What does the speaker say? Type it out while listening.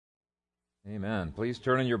Amen. Please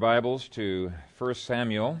turn in your Bibles to 1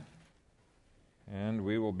 Samuel, and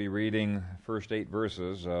we will be reading the first 8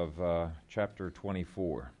 verses of chapter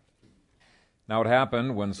 24. Now it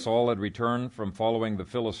happened, when Saul had returned from following the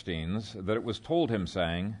Philistines, that it was told him,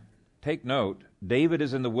 saying, "Take note, David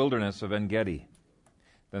is in the wilderness of En-gedi."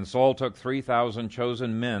 Then Saul took 3,000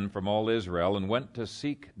 chosen men from all Israel, and went to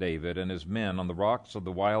seek David and his men on the rocks of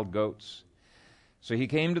the wild goats. So he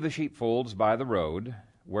came to the sheepfolds by the road,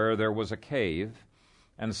 where there was a cave,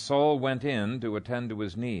 and Saul went in to attend to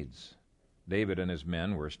his needs. David and his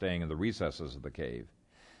men were staying in the recesses of the cave.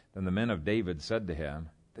 Then the men of David said to him,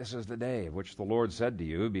 "This is the day of which the Lord said to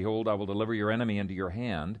you, Behold, I will deliver your enemy into your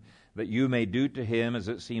hand, that you may do to him as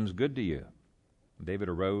it seems good to you." David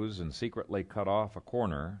arose and secretly cut off a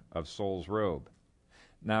corner of Saul's robe.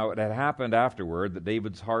 Now it had happened afterward that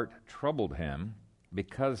David's heart troubled him,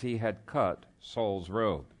 because he had cut Saul's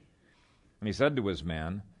robe. And he said to his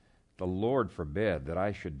men, "The Lord forbid that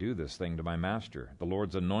I should do this thing to my master, the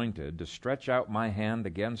Lord's anointed, to stretch out my hand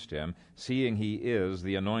against him, seeing he is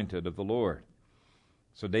the anointed of the Lord."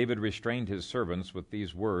 So David restrained his servants with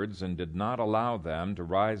these words, and did not allow them to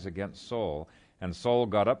rise against Saul. And Saul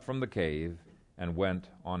got up from the cave and went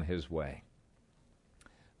on his way.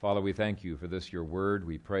 Father, we thank you for this, your word.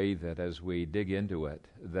 We pray that as we dig into it,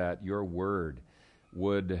 that your word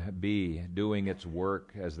would be doing its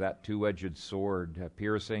work as that two-edged sword,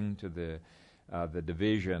 piercing to the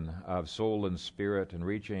division of soul and spirit, and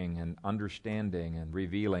reaching and understanding and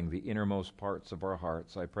revealing the innermost parts of our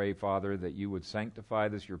hearts. I pray, Father, that you would sanctify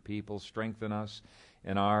this, your people, strengthen us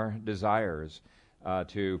in our desires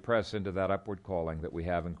to press into that upward calling that we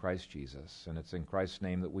have in Christ Jesus. And it's in Christ's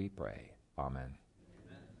name that we pray. Amen.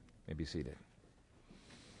 Amen. You may be seated.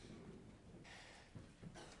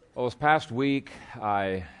 Well, this past week,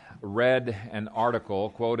 I read an article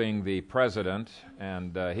quoting the president,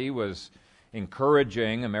 and he was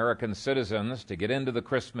encouraging American citizens to get into the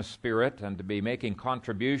Christmas spirit and to be making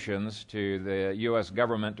contributions to the U.S.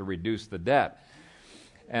 government to reduce the debt.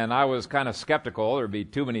 And I was kind of skeptical there'd be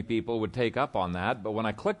too many people who would take up on that, but when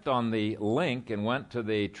I clicked on the link and went to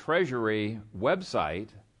the Treasury website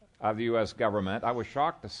of the U.S. government, I was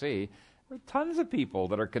shocked to see there are tons of people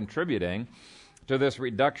that are contributing to this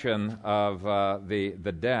reduction of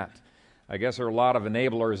the debt. I guess there are a lot of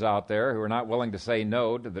enablers out there who are not willing to say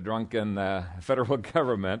no to the drunken federal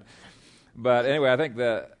government. But anyway, I think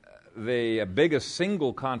the biggest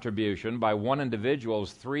single contribution by one individual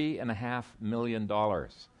is $3.5 million.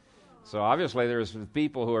 So obviously there's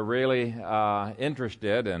people who are really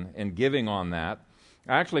interested in giving on that.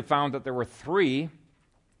 I actually found that there were three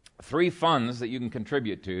funds that you can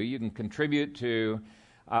contribute to. You can contribute to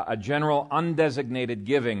a general undesignated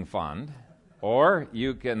giving fund, or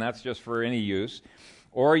you can, that's just for any use,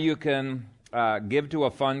 or you can give to a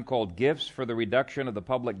fund called Gifts for the Reduction of the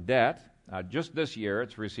Public Debt. Just this year,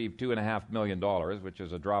 it's received $2.5 million, which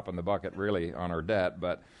is a drop in the bucket, really, on our debt.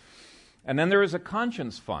 And then there is a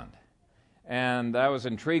Conscience Fund. And I was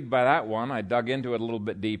intrigued by that one. I dug into it a little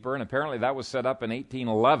bit deeper, and apparently that was set up in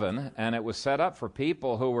 1811, and it was set up for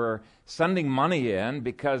people who were sending money in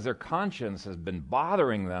because their conscience has been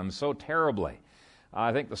bothering them so terribly.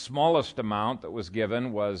 I think the smallest amount that was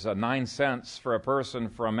given was 9 cents for a person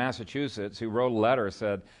from Massachusetts who wrote a letter,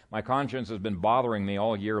 said, "My conscience has been bothering me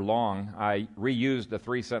all year long. I reused a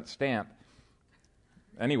 3-cent stamp."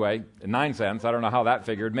 Anyway, 9 cents, I don't know how that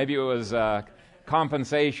figured. Maybe it was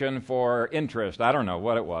compensation for interest. I don't know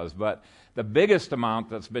what it was, but the biggest amount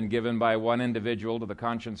that's been given by one individual to the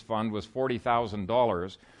Conscience Fund was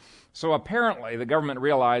 $40,000. So apparently the government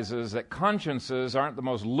realizes that consciences aren't the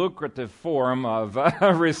most lucrative form of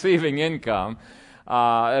receiving income.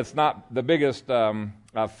 It's not the biggest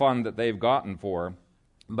fund that they've gotten for.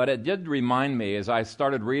 But it did remind me, as I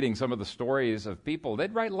started reading some of the stories of people,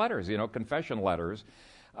 they'd write letters, confession letters,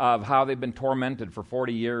 of how they've been tormented for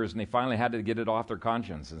 40 years, and they finally had to get it off their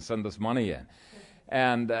conscience and send this money in.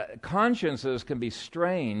 And consciences can be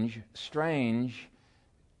strange,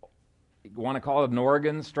 you want to call it an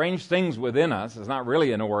organ, strange things within us. It's not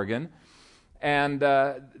really an organ. And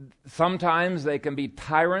sometimes they can be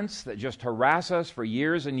tyrants that just harass us for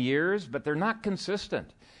years and years, but they're not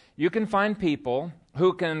consistent. You can find people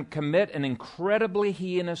who can commit an incredibly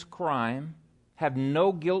heinous crime, have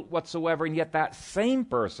no guilt whatsoever, and yet that same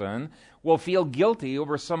person will feel guilty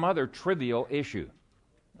over some other trivial issue.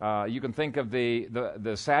 You can think of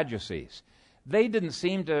the Sadducees. They didn't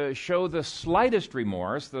seem to show the slightest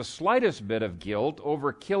remorse, the slightest bit of guilt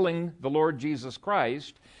over killing the Lord Jesus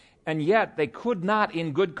Christ, and yet they could not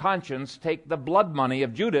in good conscience take the blood money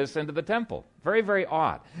of Judas into the temple. Very, very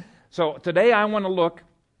odd. So today I want to look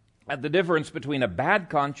at the difference between a bad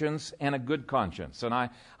conscience and a good conscience. And I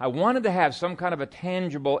wanted to have some kind of a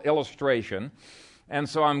tangible illustration. And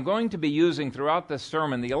so I'm going to be using throughout this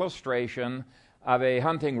sermon the illustration of a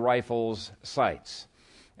hunting rifle's sights.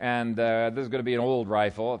 And this is going to be an old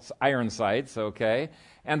rifle. It's iron sights, okay?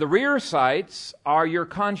 And the rear sights are your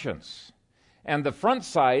conscience. And the front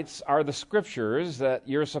sights are the scriptures that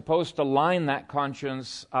you're supposed to line that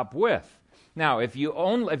conscience up with. Now, if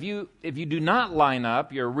you do not line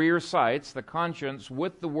up your rear sights, the conscience,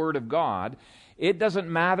 with the Word of God, it doesn't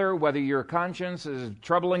matter whether your conscience is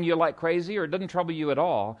troubling you like crazy or it doesn't trouble you at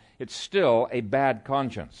all. It's still a bad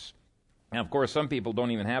conscience. Now, of course, some people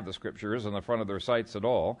don't even have the scriptures in the front of their sights at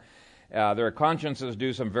all. Their consciences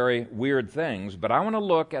do some very weird things. But I want to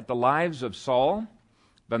look at the lives of Saul,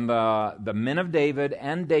 then the men of David,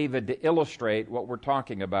 and David to illustrate what we're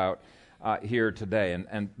talking about here today.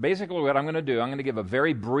 And basically what I'm going to do, I'm going to give a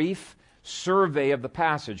very brief survey of the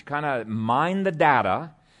passage, kind of mine the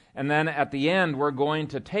data, and then at the end we're going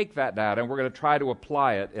to take that data and we're going to try to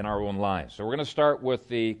apply it in our own lives. So we're going to start with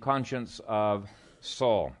the conscience of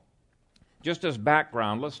Saul. Just as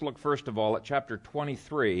background, let's look first of all at chapter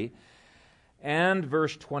 23 and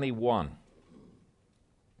verse 21.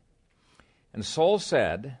 And Saul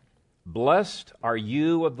said, "Blessed are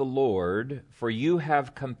you of the Lord, for you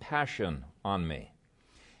have compassion on me."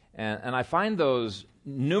 And I find those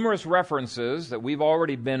numerous references that we've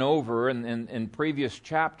already been over in previous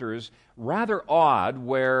chapters rather odd,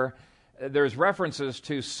 where there's references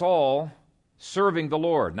to Saul serving the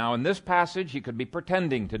Lord. Now, in this passage, he could be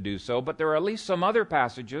pretending to do so, but there are at least some other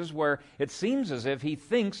passages where it seems as if he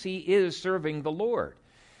thinks he is serving the Lord.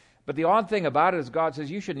 But the odd thing about it is God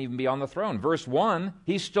says, you shouldn't even be on the throne. Verse 1,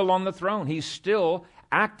 he's still on the throne. He's still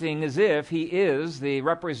acting as if he is the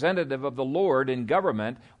representative of the Lord in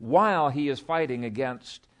government while he is fighting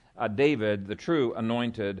against David, the true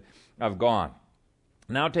anointed of God.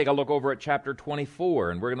 Now take a look over at chapter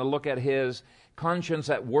 24, and we're going to look at his conscience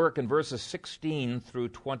at work in verses 16 through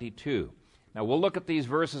 22. Now we'll look at these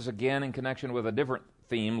verses again in connection with a different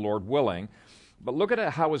theme, Lord willing, but look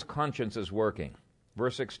at how his conscience is working.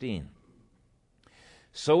 Verse 16.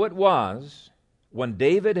 So it was, when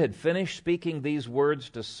David had finished speaking these words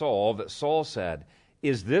to Saul, that Saul said,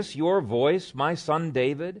 "Is this your voice, my son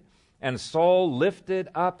David?" And Saul lifted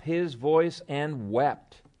up his voice and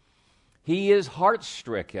wept. He is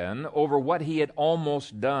heart-stricken over what he had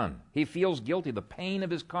almost done. He feels guilty. The pain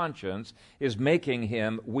of his conscience is making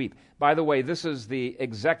him weep. By the way, this is the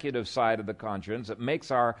executive side of the conscience. It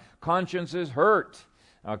makes our consciences hurt.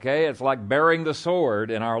 Okay, it's like bearing the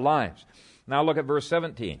sword in our lives. Now look at verse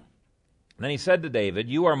 17. Then he said to David,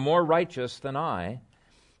 "You are more righteous than I,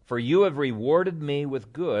 for you have rewarded me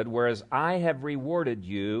with good, whereas I have rewarded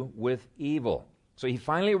you with evil." So he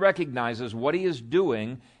finally recognizes what he is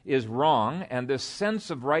doing is wrong, and this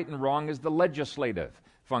sense of right and wrong is the legislative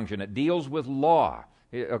function. It deals with law.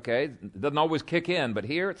 Okay, it doesn't always kick in, but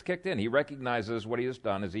here it's kicked in. He recognizes what he has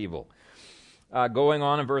done is evil. Going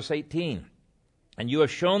on in verse 18. "And you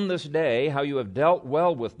have shown this day how you have dealt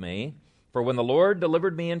well with me, for when the Lord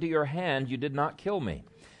delivered me into your hand, you did not kill me.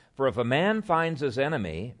 For if a man finds his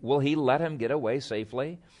enemy, will he let him get away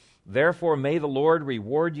safely? Therefore may the Lord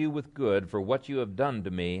reward you with good for what you have done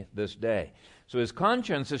to me this day." So his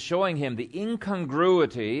conscience is showing him the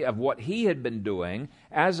incongruity of what he had been doing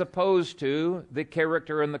as opposed to the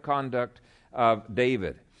character and the conduct of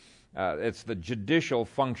David. It's the judicial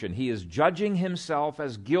function. He is judging himself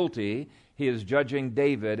as guilty. He is judging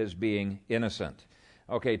David as being innocent.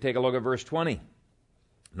 Okay, take a look at verse 20.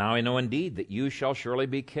 "Now I know indeed that you shall surely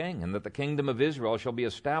be king, and that the kingdom of Israel shall be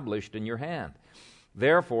established in your hand.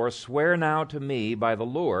 Therefore swear now to me by the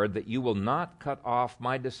Lord that you will not cut off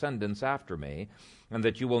my descendants after me, and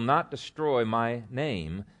that you will not destroy my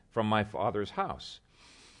name from my father's house."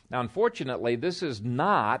 Now, unfortunately, this is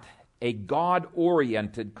not a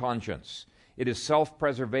God-oriented conscience. It is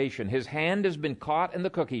self-preservation. His hand has been caught in the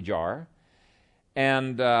cookie jar,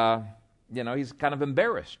 and he's kind of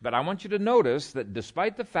embarrassed. But I want you to notice that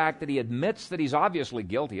despite the fact that he admits that he's obviously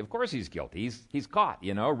guilty, of course he's guilty, he's caught,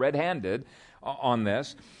 red-handed on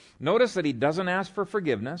this. Notice that he doesn't ask for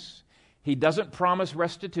forgiveness. He doesn't promise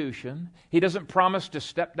restitution. He doesn't promise to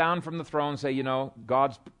step down from the throne and say,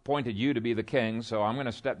 God's appointed you to be the king, so I'm going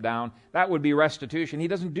to step down. That would be restitution. He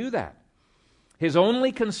doesn't do that. His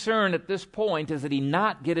only concern at this point is that he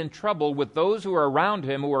not get in trouble with those who are around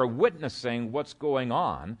him who are witnessing what's going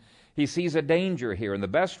on. He sees a danger here, and the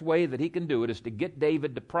best way that he can do it is to get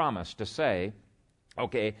David to promise to say,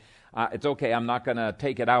 okay, it's okay, I'm not going to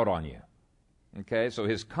take it out on you. Okay, so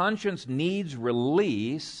his conscience needs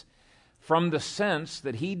release from the sense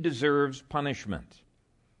that he deserves punishment.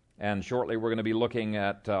 And shortly we're going to be looking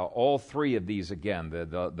at all three of these again,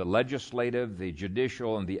 the legislative, the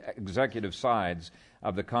judicial, and the executive sides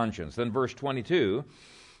of the conscience. Then verse 22,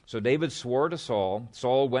 so David swore to Saul.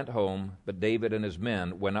 Saul went home, but David and his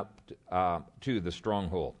men went up to the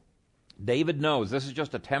stronghold. David knows this is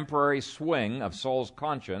just a temporary swing of Saul's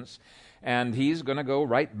conscience, and he's going to go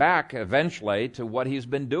right back eventually to what he's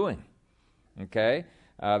been doing. Okay?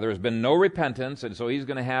 There's been no repentance, and so he's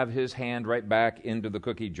going to have his hand right back into the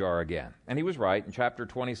cookie jar again. And he was right. In chapter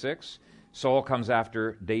 26, Saul comes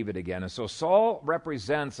after David again. And so Saul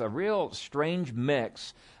represents a real strange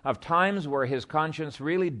mix of times where his conscience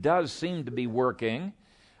really does seem to be working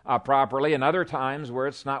properly, and other times where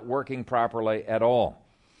it's not working properly at all.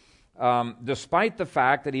 Despite the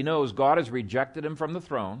fact that he knows God has rejected him from the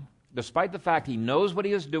throne, despite the fact he knows what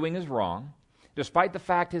he is doing is wrong, despite the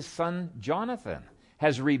fact his son Jonathan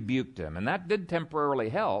has rebuked him, and that did temporarily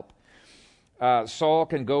help, Saul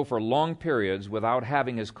can go for long periods without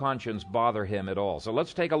having his conscience bother him at all. So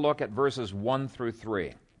let's take a look at verses 1 through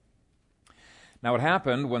 3. Now it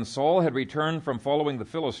happened when Saul had returned from following the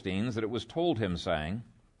Philistines that it was told him, saying,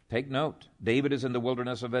 "Take note, David is in the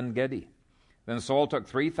wilderness of En-Gedi." Then Saul took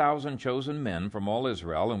 3,000 chosen men from all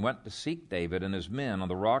Israel and went to seek David and his men on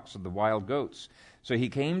the rocks of the wild goats. So he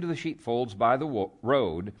came to the sheepfolds by the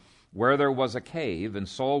road, where there was a cave, and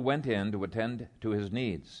Saul went in to attend to his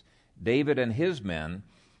needs. David and his men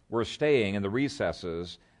were staying in the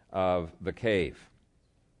recesses of the cave.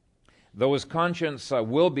 Though his conscience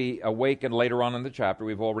will be awakened later on in the chapter,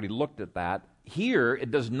 we've already looked at that. Here,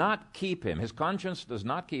 it does not keep him, his conscience does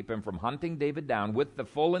not keep him from hunting David down with the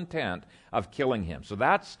full intent of killing him. So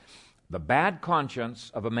that's the bad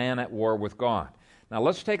conscience of a man at war with God. Now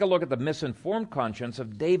let's take a look at the misinformed conscience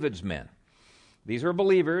of David's men. These are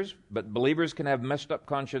believers, but believers can have messed up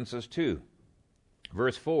consciences too.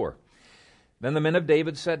 Verse 4, Then the men of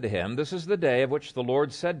David said to him, "This is the day of which the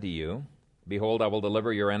Lord said to you, Behold, I will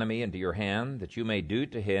deliver your enemy into your hand, that you may do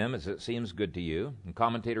to him as it seems good to you." And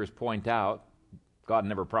commentators point out, God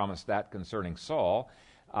never promised that concerning Saul.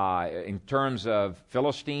 In terms of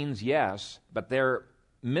Philistines, yes, but they're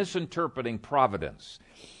misinterpreting providence.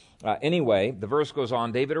 Anyway, the verse goes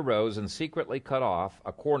on, David arose and secretly cut off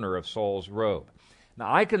a corner of Saul's robe.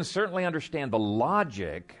 Now, I can certainly understand the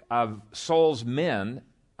logic of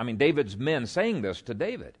David's men saying this to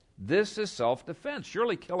David. This is self-defense.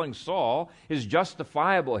 Surely killing Saul is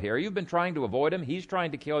justifiable here. You've been trying to avoid him. He's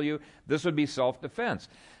trying to kill you. This would be self-defense.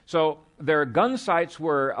 So their gun sights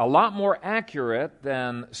were a lot more accurate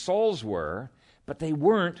than Saul's were, but they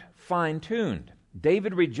weren't fine-tuned.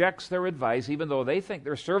 David rejects their advice, even though they think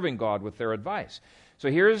they're serving God with their advice.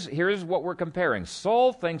 So here's what we're comparing.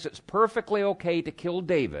 Saul thinks it's perfectly okay to kill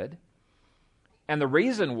David, and the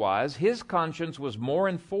reason was his conscience was more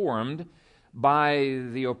informed by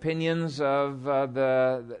the opinions of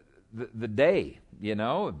the day. You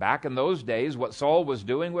know, back in those days, what Saul was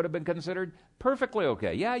doing would have been considered perfectly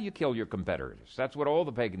okay. Yeah, you kill your competitors. That's what all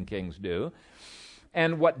the pagan kings do.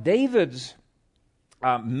 And what David's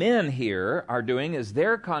men here are doing is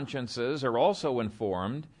their consciences are also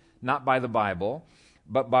informed, not by the Bible,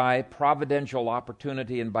 but by providential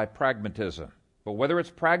opportunity and by pragmatism. But whether it's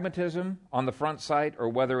pragmatism on the front sight or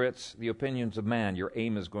whether it's the opinions of man, your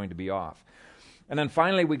aim is going to be off. And then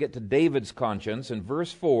finally we get to David's conscience. In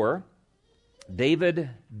verse 4, David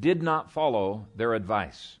did not follow their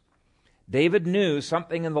advice. David knew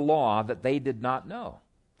something in the law that they did not know.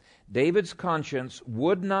 David's conscience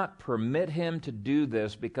would not permit him to do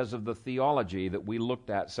this because of the theology that we looked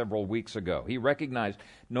at several weeks ago. He recognized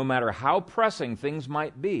no matter how pressing things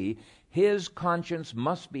might be, his conscience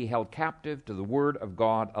must be held captive to the Word of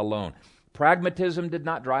God alone. Pragmatism did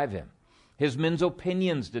not drive him. His men's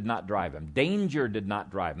opinions did not drive him. Danger did not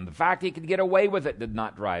drive him. The fact he could get away with it did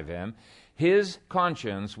not drive him. His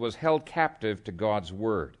conscience was held captive to God's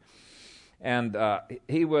Word. And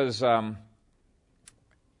he was a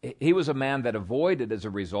man that avoided, as a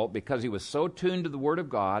result, because he was so tuned to the Word of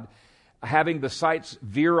God, having the sights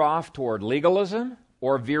veer off toward legalism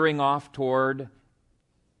or veering off toward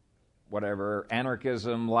whatever,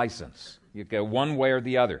 anarchism, license. You go one way or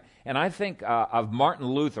the other. And I think of Martin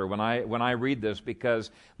Luther when I read this, because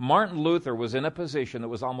Martin Luther was in a position that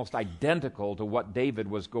was almost identical to what David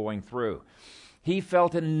was going through. He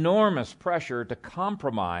felt enormous pressure to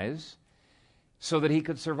compromise so that he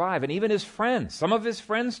could survive. And even his friends, some of his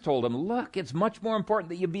friends told him, look, it's much more important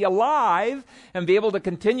that you be alive and be able to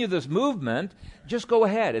continue this movement. Just go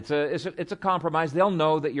ahead. It's a compromise. They'll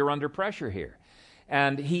know that you're under pressure here.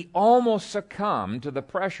 And he almost succumbed to the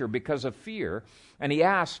pressure because of fear. And he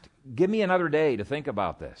asked, give me another day to think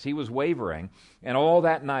about this. He was wavering. And all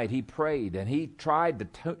that night he prayed and he tried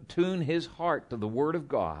to tune his heart to the Word of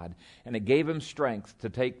God. And it gave him strength to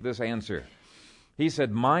take this answer. He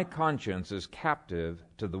said, my conscience is captive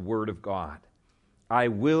to the Word of God. I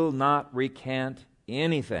will not recant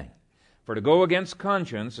anything. For to go against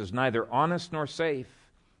conscience is neither honest nor safe.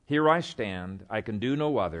 Here I stand. I can do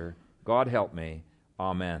no other. God help me.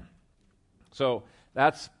 Amen. So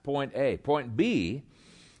that's point A. Point B,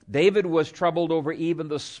 David was troubled over even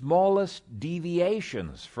the smallest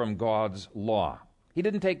deviations from God's law. He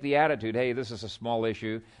didn't take the attitude, hey, this is a small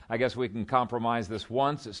issue. I guess we can compromise this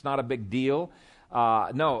once. It's not a big deal.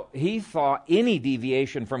 No, he thought any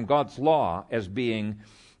deviation from God's law as being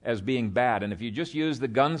bad. And if you just use the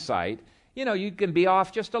gun sight, you can be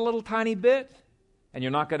off just a little tiny bit, and you're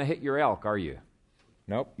not going to hit your elk, are you?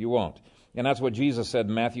 Nope, you won't. And that's what Jesus said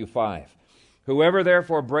in Matthew 5. Whoever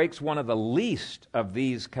therefore breaks one of the least of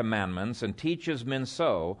these commandments and teaches men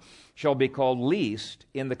so shall be called least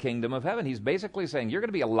in the kingdom of heaven. He's basically saying you're going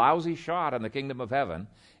to be a lousy shot in the kingdom of heaven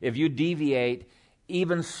if you deviate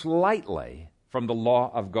even slightly from the law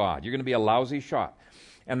of God. You're going to be a lousy shot.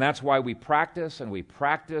 And that's why we practice and we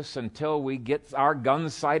practice until we get our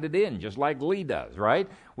guns sighted in, just like Lee does, right?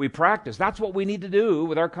 We practice. That's what we need to do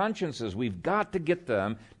with our consciences. We've got to get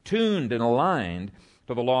them tuned and aligned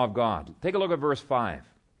to the law of God. Take a look at verse 5.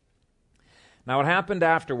 Now it happened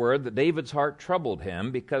afterward that David's heart troubled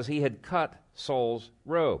him because he had cut Saul's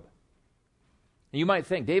robe. And you might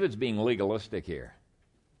think David's being legalistic here.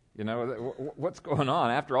 What's going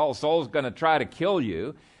on? After all, Saul's going to try to kill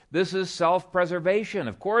you. This is self-preservation.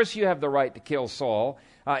 Of course you have the right to kill Saul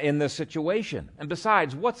in this situation. And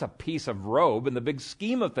besides, what's a piece of robe in the big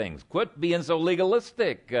scheme of things? Quit being so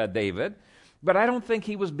legalistic, David. But I don't think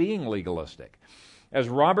he was being legalistic. As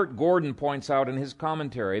Robert Gordon points out in his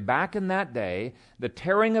commentary, back in that day, the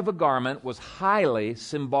tearing of a garment was highly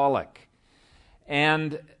symbolic.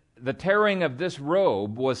 And the tearing of this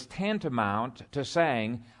robe was tantamount to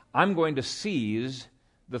saying, I'm going to seize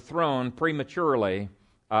the throne prematurely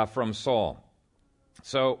from Saul.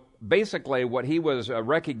 So basically what he was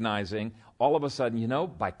recognizing, all of a sudden,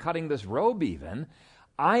 by cutting this robe even,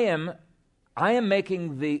 I am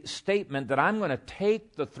making the statement that I'm going to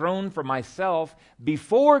take the throne for myself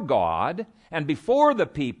before God and before the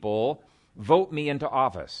people vote me into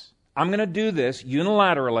office. I'm going to do this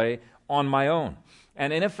unilaterally on my own.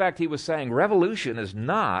 And in effect, he was saying revolution is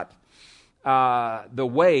not the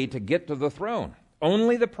way to get to the throne.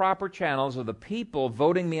 Only the proper channels of the people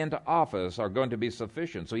voting me into office are going to be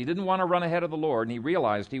sufficient. So he didn't want to run ahead of the Lord, and he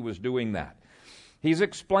realized he was doing that. He's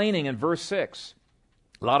explaining in verse 6.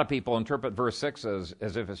 A lot of people interpret verse 6 as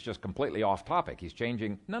if it's just completely off topic. He's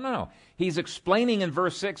changing. No. He's explaining in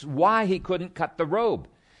verse 6 why he couldn't cut the robe.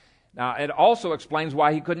 Now, it also explains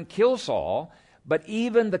why he couldn't kill Saul, but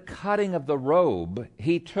even the cutting of the robe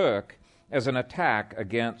he took as an attack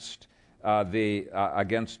against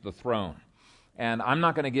the throne. And I'm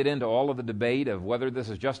not going to get into all of the debate of whether this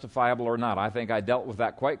is justifiable or not. I think I dealt with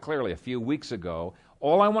that quite clearly a few weeks ago.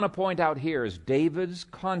 All I want to point out here is David's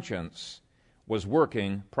conscience was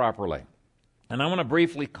working properly. And I want to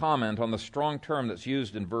briefly comment on the strong term that's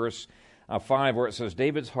used in verse 5 where it says,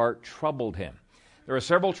 David's heart troubled him. There are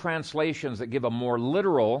several translations that give a more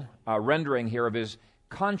literal rendering here of his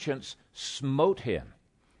conscience smote him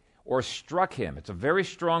or struck him. It's a very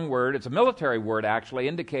strong word. It's a military word, actually,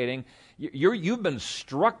 indicating you've been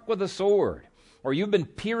struck with a sword or you've been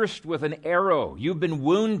pierced with an arrow. You've been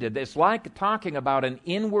wounded. It's like talking about an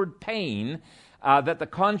inward pain that the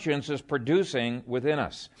conscience is producing within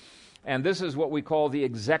us. And this is what we call the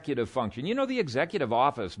executive function. The executive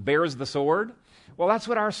office bears the sword. Well, that's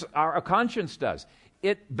what our conscience does.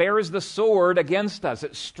 It bears the sword against us.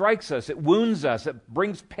 It strikes us. It wounds us. It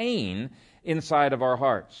brings pain inside of our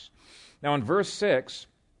hearts. Now, in verse 6,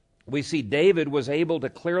 we see David was able to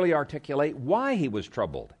clearly articulate why he was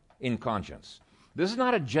troubled in conscience. This is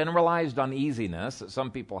not a generalized uneasiness that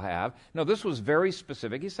some people have. No, this was very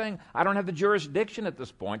specific. He's saying, I don't have the jurisdiction at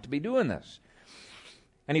this point to be doing this.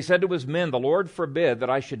 And he said to his men, the Lord forbid that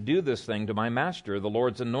I should do this thing to my master, the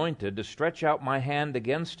Lord's anointed, to stretch out my hand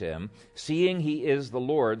against him, seeing he is the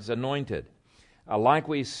Lord's anointed. Like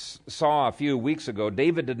we saw a few weeks ago,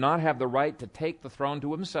 David did not have the right to take the throne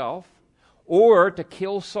to himself or to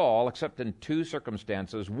kill Saul, except in two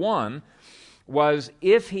circumstances. One was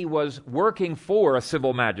if he was working for a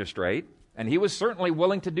civil magistrate, and he was certainly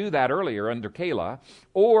willing to do that earlier under Keilah,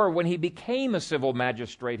 or when he became a civil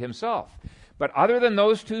magistrate himself. But other than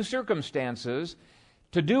those two circumstances,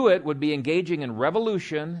 To do it would be engaging in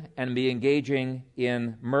revolution and be engaging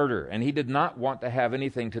in murder. And he did not want to have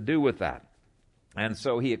anything to do with that. And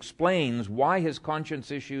so he explains why his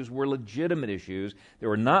conscience issues were legitimate issues. They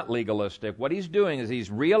were not legalistic. What he's doing is he's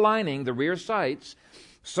realigning the rear sights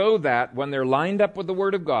so that when they're lined up with the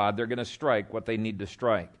Word of God, they're going to strike what they need to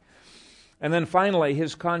strike. And then finally,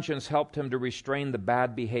 his conscience helped him to restrain the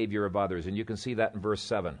bad behavior of others. And you can see that in verse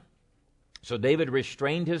 7. So David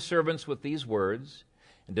restrained his servants with these words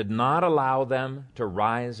and did not allow them to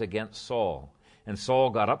rise against Saul. And Saul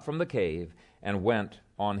got up from the cave and went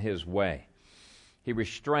on his way.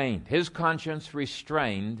 His conscience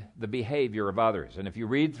restrained the behavior of others. And if you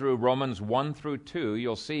read through Romans 1 through 2,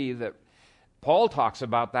 you'll see that Paul talks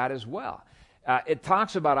about that as well. It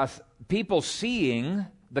talks about us, people seeing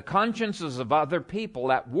the consciences of other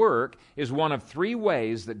people at work is one of three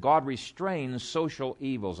ways that God restrains social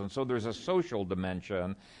evils. And so there's a social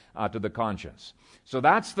dimension to the conscience. So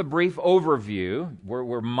that's the brief overview.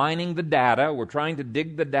 We're mining the data. We're trying to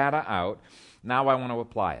dig the data out. Now I want to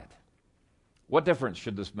apply it. What difference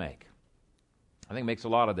should this make? I think it makes a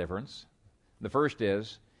lot of difference. The first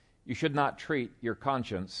is, you should not treat your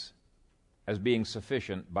conscience as being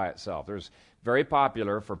sufficient by itself. There's very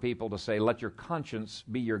popular for people to say, let your conscience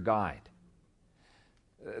be your guide.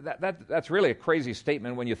 That's really a crazy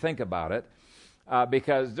statement when you think about it,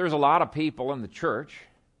 because there's a lot of people in the church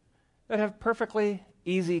that have perfectly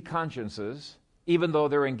easy consciences, even though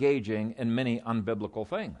they're engaging in many unbiblical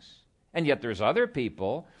things. And yet there's other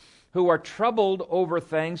people who are troubled over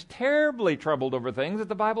things, terribly troubled over things that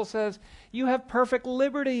the Bible says you have perfect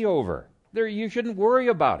liberty over. You shouldn't worry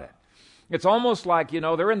about it. It's almost like,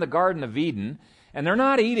 they're in the Garden of Eden, and they're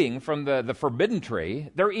not eating from the forbidden tree.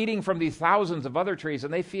 They're eating from these thousands of other trees,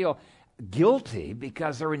 and they feel guilty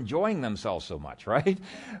because they're enjoying themselves so much, right?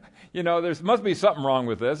 There must be something wrong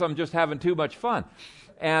with this. I'm just having too much fun.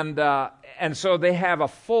 And so they have a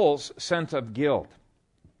false sense of guilt.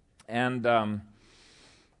 And I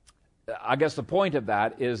guess the point of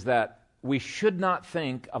that is that we should not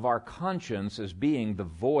think of our conscience as being the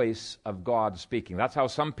voice of God speaking. That's how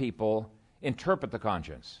some people interpret the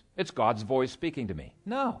conscience. It's God's voice speaking to me.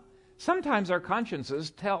 No. Sometimes our consciences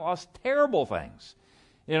tell us terrible things.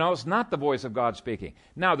 It's not the voice of God speaking.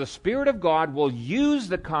 Now, the Spirit of God will use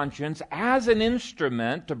the conscience as an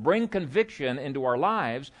instrument to bring conviction into our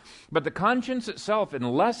lives, but the conscience itself,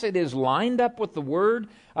 unless it is lined up with the Word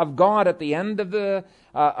of God at the end of the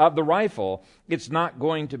rifle, it's not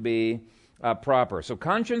going to be proper. So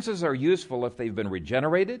consciences are useful if they've been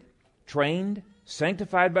regenerated, trained,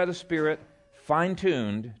 sanctified by the Spirit,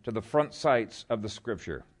 fine-tuned to the front sights of the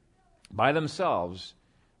Scripture. By themselves,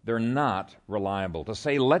 they're not reliable. To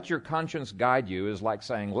say, let your conscience guide you is like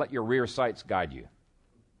saying, let your rear sights guide you.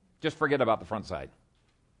 Just forget about the front sight.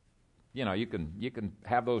 You can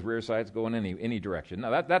have those rear sights go in any direction.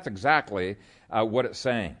 Now, that's exactly what it's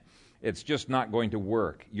saying. It's just not going to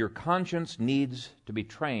work. Your conscience needs to be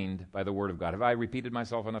trained by the Word of God. Have I repeated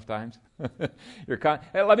myself enough times?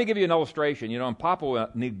 Hey, let me give you an illustration. In Papua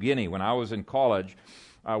New Guinea, when I was in college,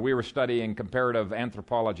 we were studying comparative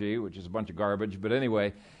anthropology, which is a bunch of garbage. But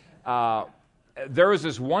anyway, there was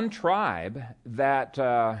this one tribe that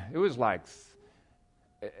it was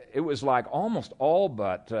like almost all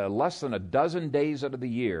but less than a dozen days out of the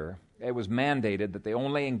year, it was mandated that they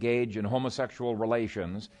only engage in homosexual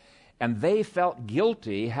relations. And they felt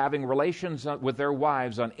guilty having relations with their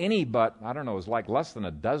wives on any but, it was like less than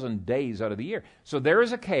a dozen days out of the year. So there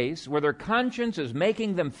is a case where their conscience is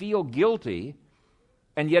making them feel guilty,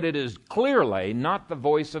 and yet it is clearly not the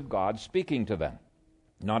voice of God speaking to them.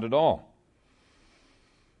 Not at all.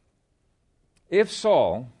 If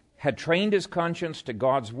Saul had trained his conscience to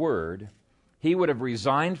God's Word, he would have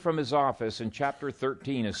resigned from his office in chapter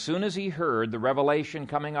 13 as soon as he heard the revelation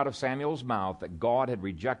coming out of Samuel's mouth that God had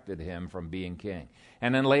rejected him from being king.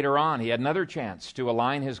 And then later on, he had another chance to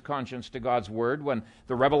align his conscience to God's Word when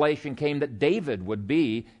the revelation came that David would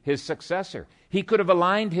be his successor. He could have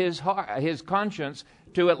aligned his conscience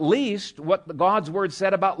to at least what God's Word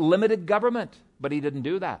said about limited government, but he didn't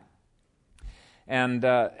do that.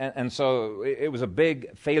 And so it was a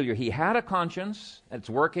big failure. He had a conscience. It's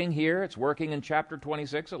working here. It's working in chapter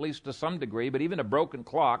 26, at least to some degree. But even a broken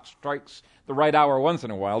clock strikes the right hour once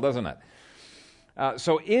in a while, doesn't it?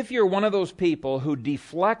 So if you're one of those people who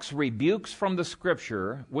deflects rebukes from the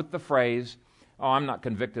Scripture with the phrase, I'm not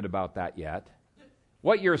convicted about that yet,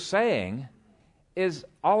 what you're saying is,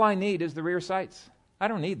 all I need is the rear sights. I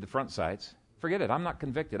don't need the front sights. Forget it. I'm not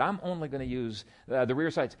convicted. I'm only going to use the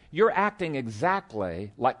rear sights. You're acting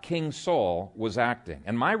exactly like King Saul was acting.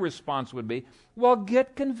 And my response would be, well,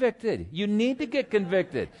 get convicted. You need to get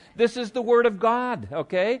convicted. This is the Word of God,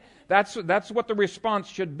 okay? That's what the response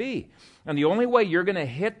should be. And the only way you're going to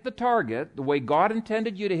hit the target, the way God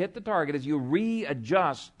intended you to hit the target, is you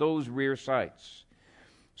readjust those rear sights.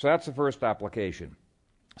 So that's the first application.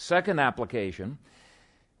 Second application,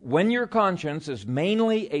 when your conscience is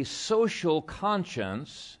mainly a social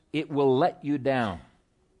conscience, it will let you down.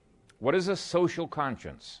 What is a social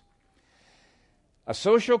conscience? A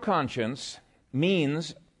social conscience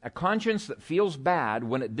means a conscience that feels bad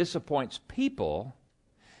when it disappoints people,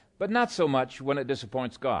 but not so much when it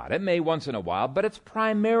disappoints God. It may once in a while, but it's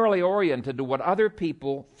primarily oriented to what other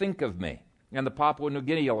people think of me. And the Papua New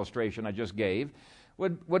Guinea illustration I just gave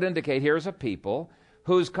would indicate here's a people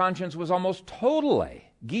whose conscience was almost totally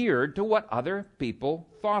geared to what other people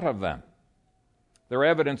thought of them. There are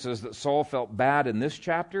evidences that Saul felt bad in this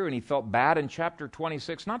chapter, and he felt bad in chapter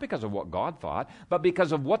 26, not because of what God thought, but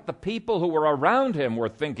because of what the people who were around him were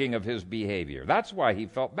thinking of his behavior. That's why he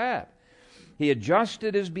felt bad. He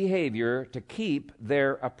adjusted his behavior to keep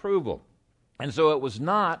their approval. And so it was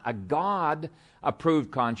not a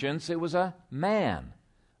God-approved conscience, it was a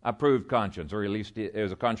man-approved conscience, or at least it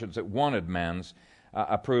was a conscience that wanted man's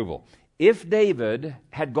approval. If David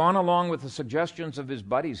had gone along with the suggestions of his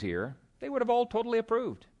buddies here, they would have all totally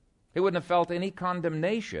approved. He wouldn't have felt any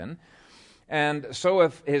condemnation. And so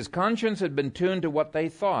if his conscience had been tuned to what they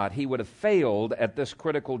thought, he would have failed at this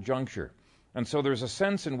critical juncture. And so there's a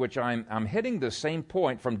sense in which I'm hitting the same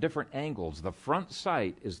point from different angles. The front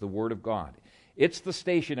sight is the Word of God. It's the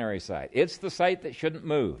stationary sight. It's the sight that shouldn't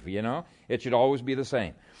move, you know. It should always be the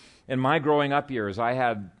same. In my growing up years, I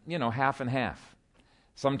had, half and half.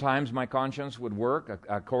 Sometimes my conscience would work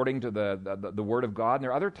according to the Word of God, and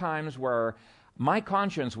there are other times where my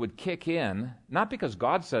conscience would kick in, not because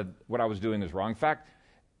God said what I was doing is wrong. In fact,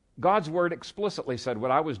 God's Word explicitly said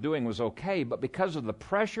what I was doing was okay, but because of the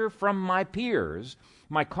pressure from my peers,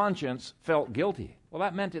 my conscience felt guilty. Well,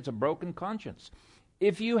 that meant it's a broken conscience.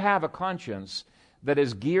 If you have a conscience that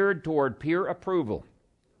is geared toward peer approval,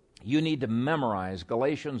 you need to memorize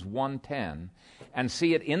Galatians 1:10 and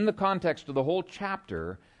see it in the context of the whole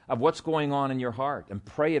chapter of what's going on in your heart and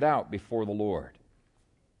pray it out before the Lord.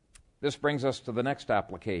 This brings us to the next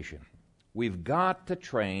application. We've got to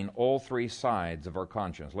train all three sides of our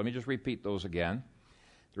conscience. Let me just repeat those again.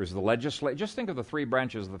 There's the legislative. Just think of the three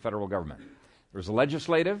branches of the federal government. There's the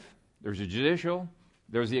legislative, there's the judicial,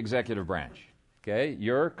 there's the executive branch. Okay?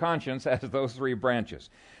 Your conscience has those three branches.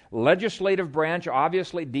 Legislative branch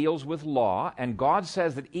obviously deals with law, and God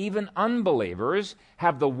says that even unbelievers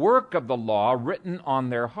have the work of the law written on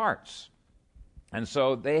their hearts. And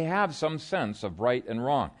so they have some sense of right and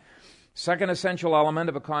wrong. Second essential element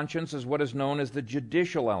of a conscience is what is known as the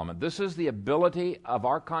judicial element. This is the ability of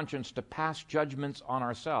our conscience to pass judgments on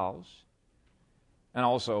ourselves, and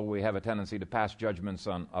also we have a tendency to pass judgments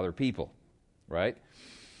on other people, right?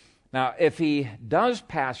 Now, if he does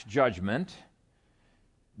pass judgment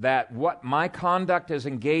that what my conduct is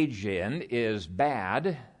engaged in is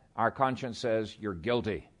bad, our conscience says, you're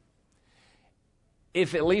guilty.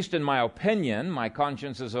 If, at least in my opinion, my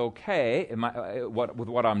conscience is okay with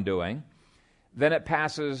what I'm doing, then it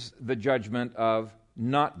passes the judgment of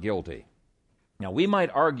not guilty. Now, we might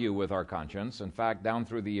argue with our conscience. In fact, down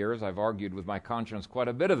through the years, I've argued with my conscience quite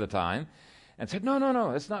a bit of the time and said,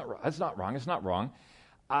 no, it's not wrong.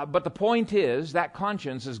 But the point is that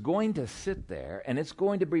conscience is going to sit there, and it's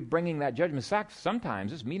going to be bringing that judgment. In fact,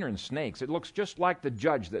 sometimes it's meaner than snakes. It looks just like the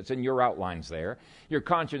judge that's in your outlines there. Your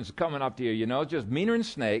conscience is coming up to you, just meaner than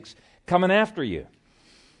snakes coming after you.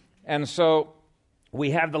 And so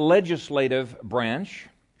we have the legislative branch,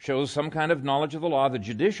 shows some kind of knowledge of the law, the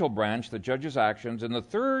judicial branch that judges actions, and the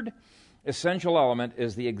third essential element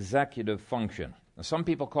is the executive function. Now, some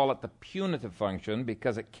people call it the punitive function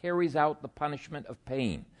because it carries out the punishment of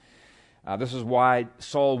pain. This is why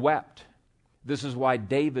Saul wept. This is why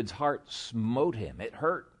David's heart smote him. It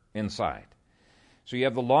hurt inside. So you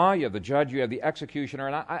have the law, you have the judge, you have the executioner.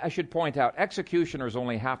 And I should point out, executioner is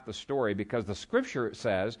only half the story because the Scripture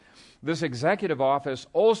says this executive office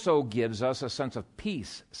also gives us a sense of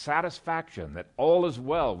peace, satisfaction, that all is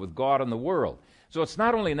well with God and the world. So it's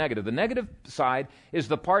not only negative. The negative side is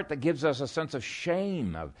the part that gives us a sense of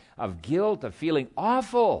shame, of guilt, of feeling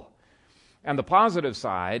awful. And the positive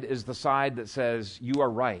side is the side that says you are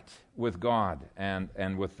right with God and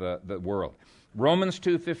with the world. Romans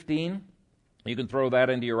 2:15, you can throw that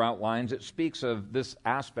into your outlines. It speaks of this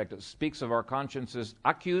aspect. It speaks of our consciences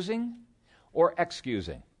accusing or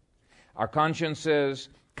excusing. Our conscience is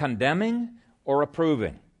condemning or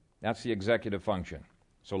approving. That's the executive function.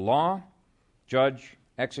 So law, judge,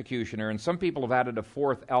 executioner, and some people have added a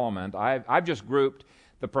fourth element. I've just grouped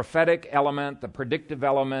the prophetic element, the predictive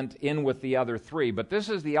element in with the other three, but this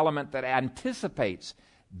is the element that anticipates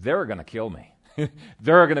they're going to kill me.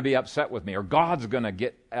 They're going to be upset with me, or God's going to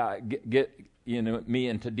get me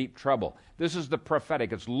into deep trouble. This is the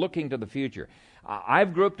prophetic. It's looking to the future.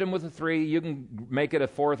 I've grouped them with the three. You can make it a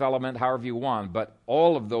fourth element however you want, but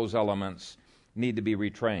all of those elements need to be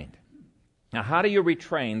retrained. Now, how do you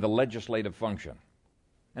retrain the legislative function?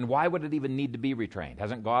 And why would it even need to be retrained?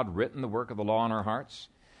 Hasn't God written the work of the law in our hearts?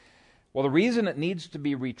 Well, the reason it needs to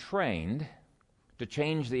be retrained, to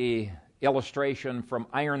change the illustration from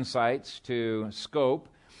iron sights to scope,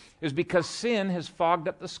 is because sin has fogged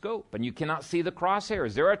up the scope and you cannot see the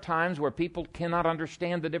crosshairs. There are times where people cannot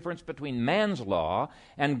understand the difference between man's law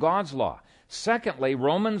and God's law. Secondly,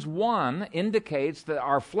 Romans 1 indicates that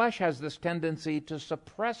our flesh has this tendency to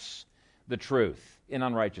suppress the truth in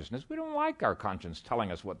unrighteousness. We don't like our conscience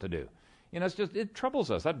telling us what to do. It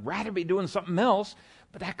troubles us. I'd rather be doing something else,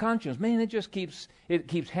 but that conscience, man, it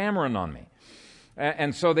keeps hammering on me.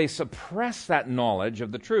 And so they suppress that knowledge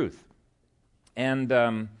of the truth.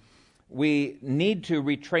 And we need to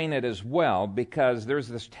retrain it as well, because there's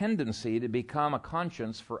this tendency to become a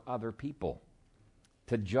conscience for other people,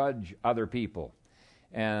 to judge other people.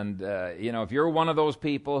 And, if you're one of those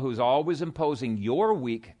people who's always imposing your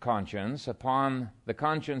weak conscience upon the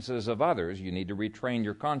consciences of others, you need to retrain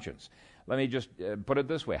your conscience. Let me just put it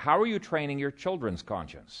this way. How are you training your children's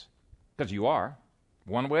conscience? Because you are.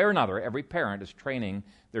 One way or another, every parent is training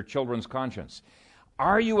their children's conscience.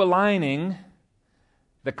 Are you aligning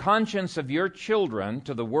the conscience of your children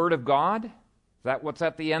to the Word of God? Is that what's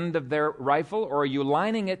at the end of their rifle? Or are you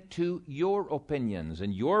aligning it to your opinions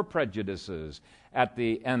and your prejudices at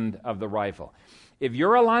the end of the rifle? If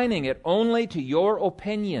you're aligning it only to your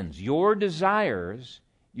opinions, your desires,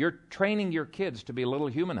 you're training your kids to be little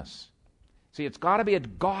humanists. See, it's got to be a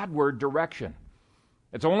Godward direction.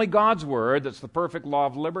 It's only God's Word that's the perfect law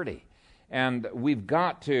of liberty. And we've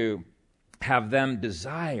got to have them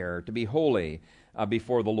desire to be holy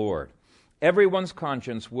before the Lord. Everyone's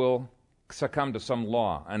conscience will succumb to some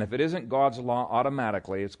law. And if it isn't God's law,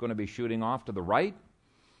 automatically it's going to be shooting off to the right,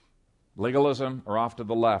 legalism, or off to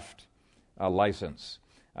the left, license.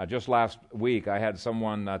 Just last week I had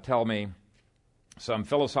someone tell me some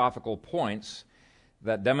philosophical points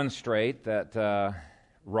that demonstrate that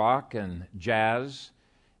rock and jazz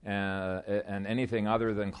and anything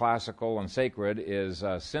other than classical and sacred is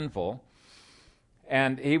sinful.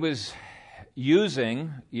 And he was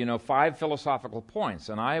using, 5 philosophical points,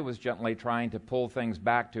 and I was gently trying to pull things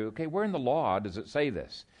back to, okay, where in the law does it say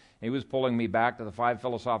this? He was pulling me back to the 5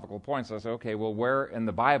 philosophical points. I said, okay, well, where in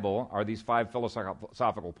the Bible are these 5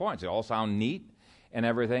 philosophical points? They all sound neat and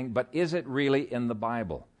everything, but is it really in the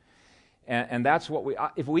Bible? And that's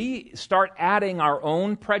what if we start adding our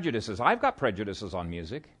own prejudices. I've got prejudices on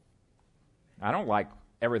music. I don't like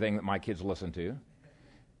everything that my kids listen to.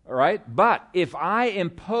 All right? But if I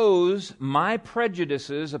impose my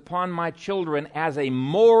prejudices upon my children as a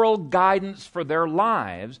moral guidance for their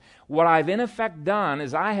lives, what I've in effect done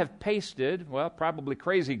is I have pasted, probably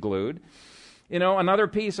crazy glued, another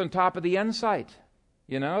piece on top of the end sight,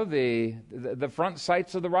 the front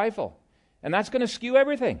sights of the rifle. And that's going to skew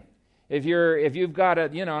everything. If you've got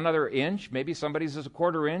another inch, maybe somebody's is a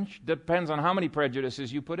quarter inch, depends on how many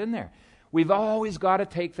prejudices you put in there. We've always got to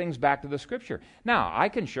take things back to the Scripture. Now, I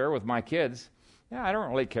can share with my kids, I don't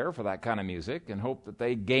really care for that kind of music, and hope that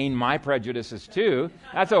they gain my prejudices too.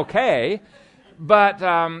 That's okay. But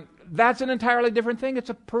that's an entirely different thing. It's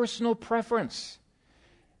a personal preference.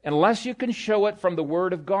 Unless you can show it from the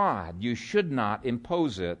Word of God, you should not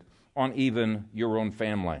impose it on even your own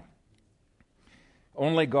family.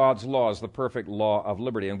 Only God's law is the perfect law of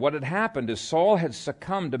liberty. And what had happened is Saul had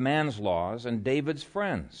succumbed to man's laws, and David's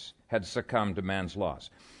friends had succumbed to man's laws.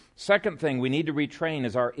 Second thing we need to retrain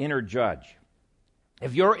is our inner judge.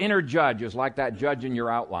 If your inner judge is like that judge in your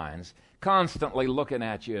outlines, constantly looking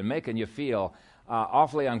at you and making you feel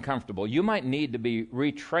awfully uncomfortable, you might need to be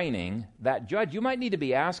retraining that judge. You might need to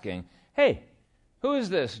be asking, hey, who is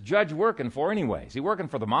this judge working for anyway? Is he working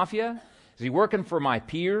for the mafia? Is he working for my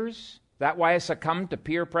peers? That why I succumb to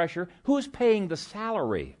peer pressure? Who's paying the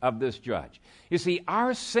salary of this judge? You see,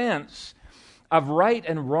 our sense of right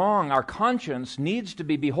and wrong, our conscience needs to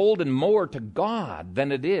be beholden more to God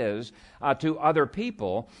than it is to other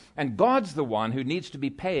people. And God's the one who needs to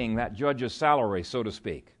be paying that judge's salary, so to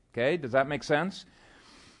speak. Okay, does that make sense?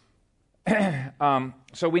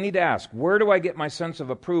 So we need to ask, where do I get my sense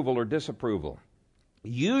of approval or disapproval?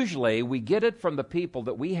 usually we get it from the people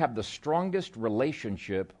that we have the strongest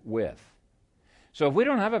relationship with. So if we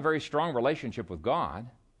don't have a very strong relationship with God,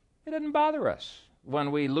 it doesn't bother us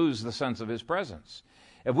when we lose the sense of His presence.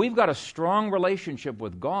 If we've got a strong relationship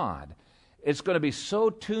with God, it's going to be so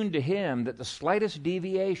tuned to Him that the slightest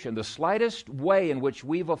deviation, the slightest way in which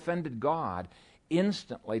we've offended God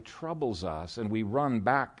instantly troubles us, and we run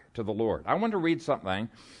back to the Lord. I want to read something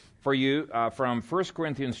for you from 1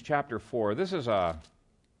 Corinthians chapter 4. This is a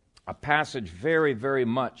passage very, very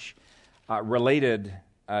much related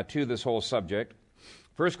to this whole subject.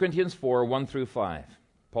 1 Corinthians 4, 1 through 5.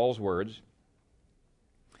 Paul's words.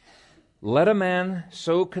 Let a man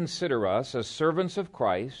so consider us as servants of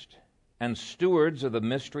Christ and stewards of the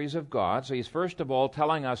mysteries of God. So he's first of all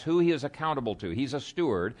telling us who he is accountable to. He's a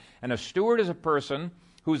steward, and a steward is a person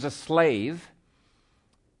who's a slave,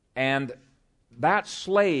 and that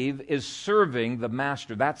slave is serving the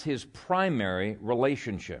master. That's his primary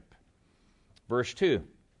relationship. Verse 2.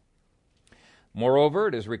 Moreover,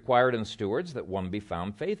 it is required in stewards that one be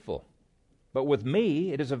found faithful. But with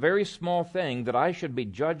me, it is a very small thing that I should be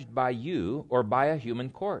judged by you or by a human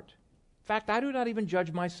court. In fact, I do not even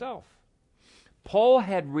judge myself. Paul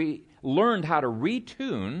had learned how to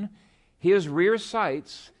retune his rear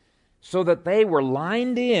sights so that they were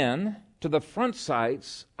lined in to the front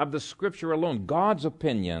sights of the Scripture alone, God's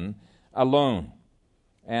opinion alone.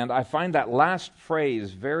 And I find that last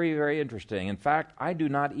phrase very, very interesting. In fact, I do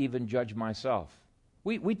not even judge myself.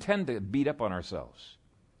 We tend to beat up on ourselves.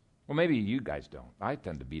 Well, maybe you guys don't. I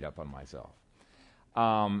tend to beat up on myself.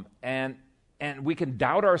 And we can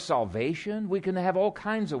doubt our salvation. We can have all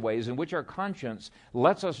kinds of ways in which our conscience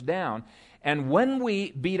lets us down. And when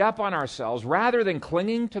we beat up on ourselves, rather than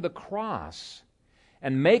clinging to the cross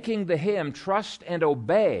and making the hymn Trust and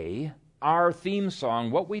Obey our theme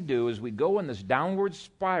song, what we do is we go in this downward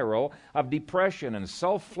spiral of depression and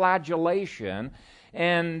self-flagellation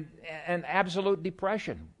and absolute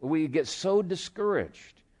depression. We get so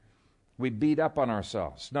discouraged. We beat up on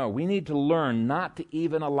ourselves. No, we need to learn not to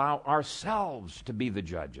even allow ourselves to be the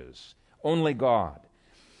judges, only God.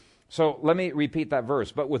 So let me repeat that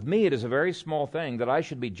verse. But with me it is a very small thing that I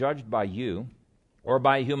should be judged by you or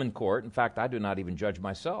by a human court. In fact, I do not even judge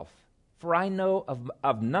myself. For I know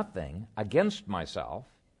of nothing against myself,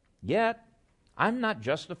 yet I'm not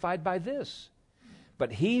justified by this.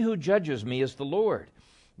 But he who judges me is the Lord.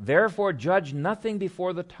 Therefore judge nothing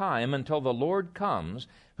before the time until the Lord comes,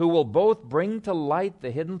 who will both bring to light the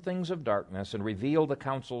hidden things of darkness and reveal the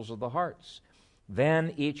counsels of the hearts.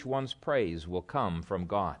 Then each one's praise will come from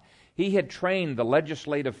God. He had trained the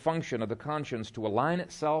legislative function of the conscience to align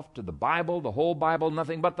itself to the Bible, the whole Bible,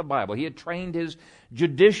 nothing but the Bible. He had trained his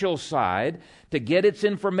judicial side to get its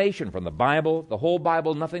information from the Bible, the whole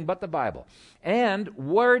Bible, nothing but the Bible. And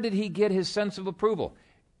where did he get his sense of approval?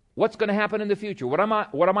 What's going to happen in the future? What am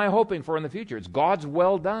I hoping for in the future? It's God's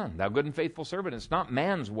well done, thou good and faithful servant. It's not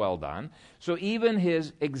man's well done. So even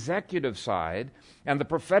his executive side and the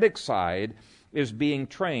prophetic side is being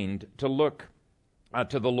trained to look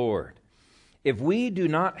to the Lord. If we do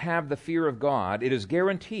not have the fear of God, it is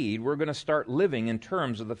guaranteed we're going to start living in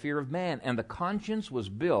terms of the fear of man. And the conscience was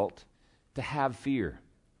built to have fear.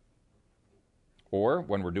 Or,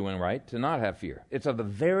 when we're doing right, to not have fear. It's of the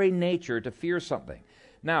very nature to fear something.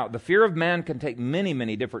 Now, the fear of man can take many,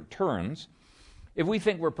 many different turns. If we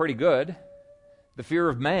think we're pretty good, the fear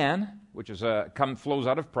of man, which is flows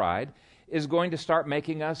out of pride, is going to start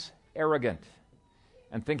making us arrogant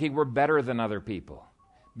and thinking we're better than other people,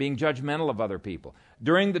 being judgmental of other people.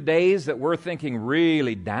 During the days that we're thinking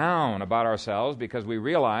really down about ourselves because we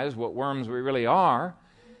realize what worms we really are,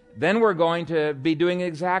 then we're going to be doing the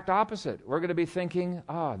exact opposite. We're going to be thinking,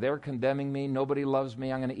 they're condemning me, nobody loves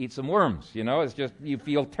me, I'm going to eat some worms. It's just, you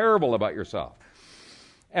feel terrible about yourself.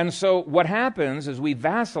 And so what happens is we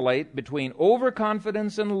vacillate between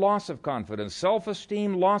overconfidence and loss of confidence,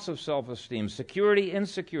 self-esteem, loss of self-esteem, security,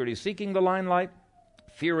 insecurity, seeking the limelight,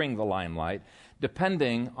 fearing the limelight,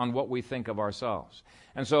 depending on what we think of ourselves.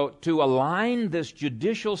 And so to align this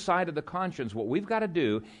judicial side of the conscience, what we've got to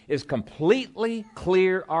do is completely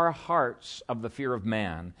clear our hearts of the fear of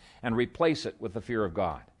man and replace it with the fear of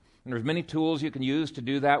God. And there's many tools you can use to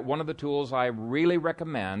do that. One of the tools I really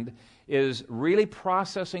recommend is really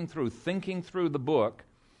processing through, thinking through the book,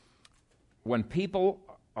 When People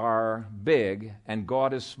Are Big and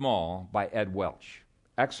God is Small by Ed Welch.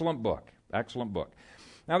 Excellent book. Excellent book.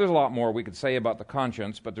 Now, there's a lot more we could say about the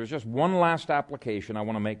conscience, but there's just one last application I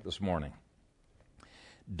want to make this morning.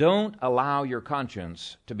 Don't allow your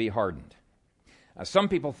conscience to be hardened. Some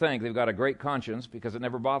people think they've got a great conscience because it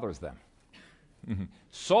never bothers them.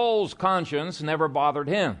 Saul's conscience never bothered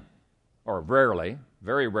him. or rarely,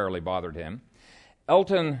 very rarely bothered him.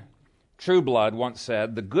 Elton Trueblood once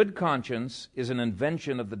said, "The good conscience is an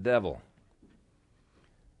invention of the devil."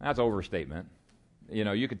 That's an overstatement.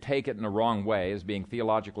 You could take it in the wrong way as being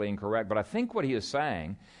theologically incorrect, but I think what he is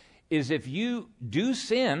saying is if you do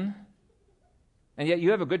sin, and yet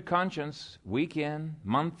you have a good conscience week in,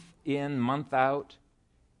 month out,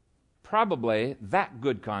 probably that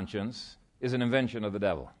good conscience is an invention of the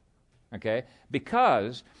devil. Okay?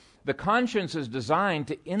 Because the conscience is designed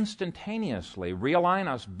to instantaneously realign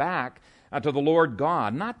us back to the Lord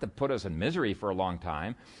God, not to put us in misery for a long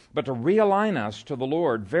time, but to realign us to the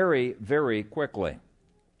Lord very, very quickly.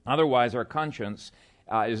 Otherwise, our conscience,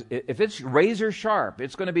 if it's razor sharp,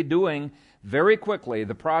 it's going to be doing very quickly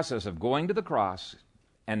the process of going to the cross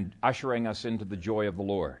and ushering us into the joy of the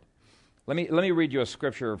Lord. Let me read you a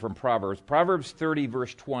scripture from Proverbs. Proverbs 30,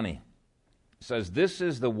 verse 20 says, "This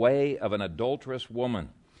is the way of an adulterous woman.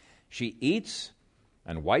 She eats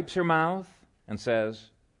and wipes her mouth and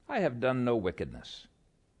says, 'I have done no wickedness.'"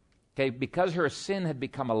 Okay, because her sin had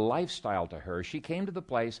become a lifestyle to her, she came to the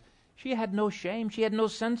place she had no shame. She had no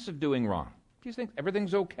sense of doing wrong. She thinks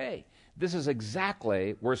everything's okay. This is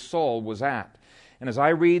exactly where Saul was at. And as I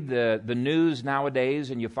read the news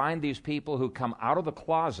nowadays, and you find these people who come out of the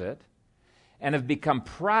closet and have become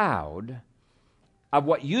proud of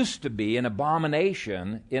what used to be an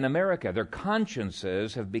abomination in America. Their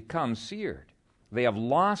consciences have become seared. They have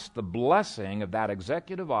lost the blessing of that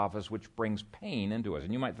executive office which brings pain into us.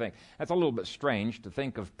 And you might think, that's a little bit strange to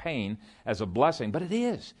think of pain as a blessing, but it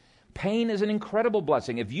is. Pain is an incredible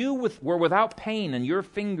blessing. If you were without pain in your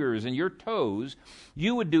fingers and your toes,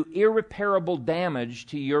 you would do irreparable damage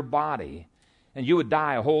to your body, and you would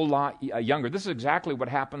die a whole lot younger. This is exactly what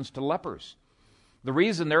happens to lepers. The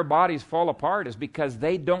reason their bodies fall apart is because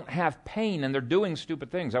they don't have pain and they're doing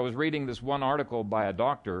stupid things. I was reading this one article by a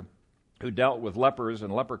doctor who dealt with lepers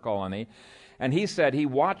in a leper colony, and he said he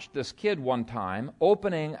watched this kid one time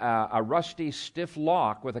opening a rusty, stiff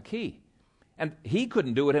lock with a key. And he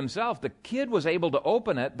couldn't do it himself. The kid was able to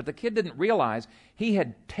open it, but the kid didn't realize he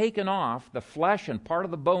had taken off the flesh and part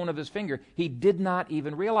of the bone of his finger. He did not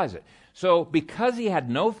even realize it. So because he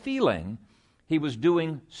had no feeling, he was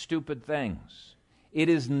doing stupid things. It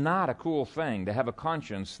is not a cool thing to have a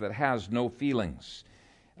conscience that has no feelings.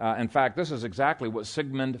 In fact, this is exactly what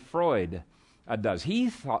Sigmund Freud does. He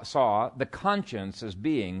saw the conscience as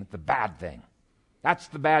being the bad thing. That's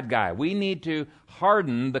the bad guy. We need to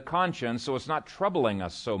harden the conscience so it's not troubling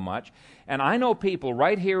us so much. And I know people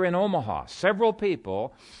right here in Omaha, several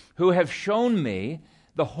people, who have shown me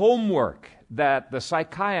the homework that the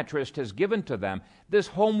psychiatrist has given to them. This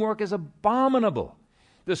homework is abominable.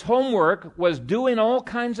 This homework was doing all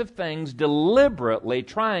kinds of things, deliberately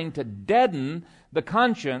trying to deaden the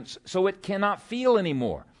conscience so it cannot feel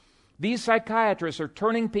anymore. These psychiatrists are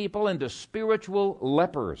turning people into spiritual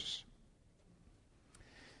lepers.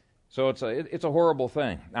 So it's a horrible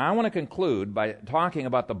thing. Now, I want to conclude by talking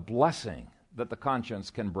about the blessing that the conscience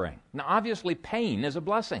can bring. Now, obviously, pain is a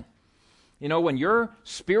blessing. When your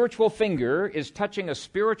spiritual finger is touching a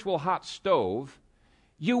spiritual hot stove,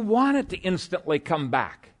 you want it to instantly come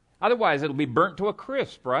back. Otherwise, it'll be burnt to a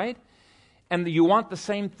crisp, right? And you want the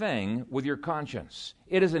same thing with your conscience.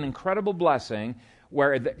 It is an incredible blessing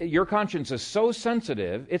where your conscience is so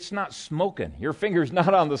sensitive, it's not smoking. Your finger's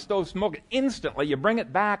not on the stove smoking. Instantly, you bring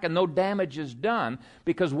it back and no damage is done.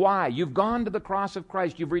 Because why? You've gone to the cross of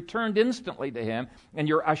Christ. You've returned instantly to Him, and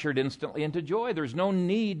you're ushered instantly into joy. There's no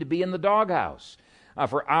need to be in the doghouse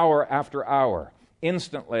for hour after hour.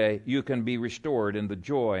 Instantly, you can be restored in the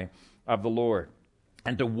joy of the Lord.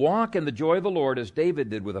 And to walk in the joy of the Lord, as David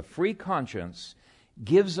did with a free conscience,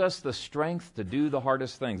 gives us the strength to do the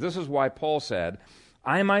hardest things. This is why Paul said,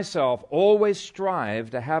 "I myself always strive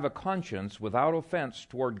to have a conscience without offense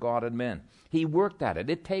toward God and men." He worked at it.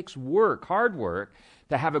 It takes work, hard work,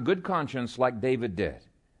 to have a good conscience like David did.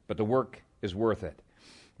 But the work is worth it.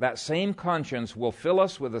 That same conscience will fill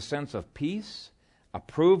us with a sense of peace,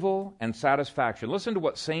 approval, and satisfaction. Listen to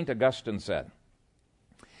what St. Augustine said.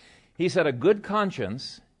 He said, "A good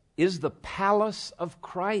conscience is the palace of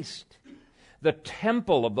Christ, the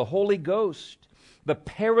temple of the Holy Ghost, the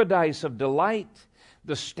paradise of delight,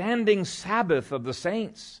 the standing Sabbath of the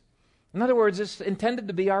saints." In other words, it's intended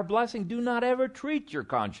to be our blessing. Do not ever treat your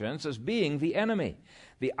conscience as being the enemy.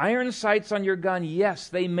 The iron sights on your gun, yes,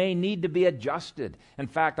 they may need to be adjusted. In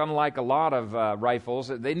fact, unlike a lot of rifles,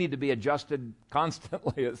 they need to be adjusted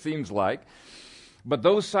constantly, it seems like. But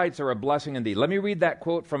those sights are a blessing indeed. Let me read that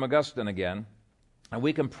quote from Augustine again, and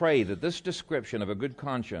we can pray that this description of a good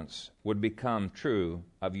conscience would become true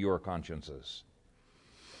of your consciences.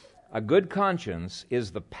 A good conscience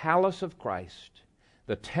is the palace of Christ,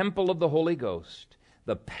 the temple of the Holy Ghost,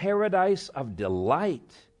 the paradise of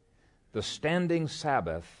delight, the standing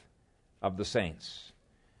Sabbath of the saints.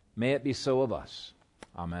 May it be so of us.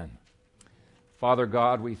 Amen. Father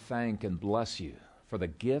God, we thank and bless you for the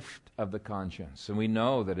gift of the conscience. And we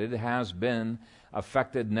know that it has been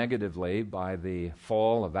affected negatively by the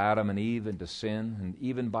fall of Adam and Eve into sin, and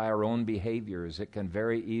even by our own behaviors. It can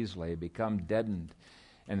very easily become deadened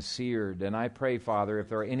and seared. And I pray, Father, if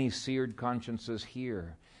there are any seared consciences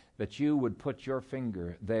here, that you would put your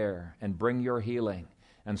finger there and bring your healing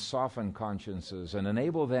and soften consciences and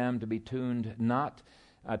enable them to be tuned not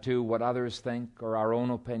to what others think or our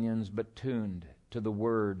own opinions, but tuned to the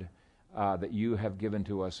Word that you have given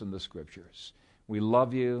to us in the Scriptures. We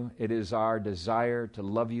love you. It is our desire to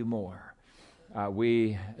love you more.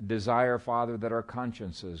 We desire, Father, that our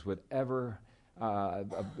consciences would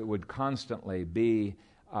constantly be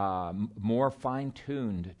more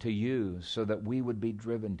fine-tuned to you, so that we would be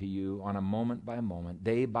driven to you on a moment-by-moment,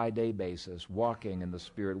 day-by-day basis, walking in the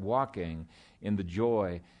Spirit, walking in the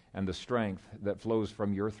joy and the strength that flows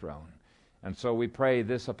from your throne. And so we pray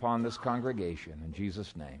this upon this congregation. In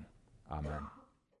Jesus' name, amen.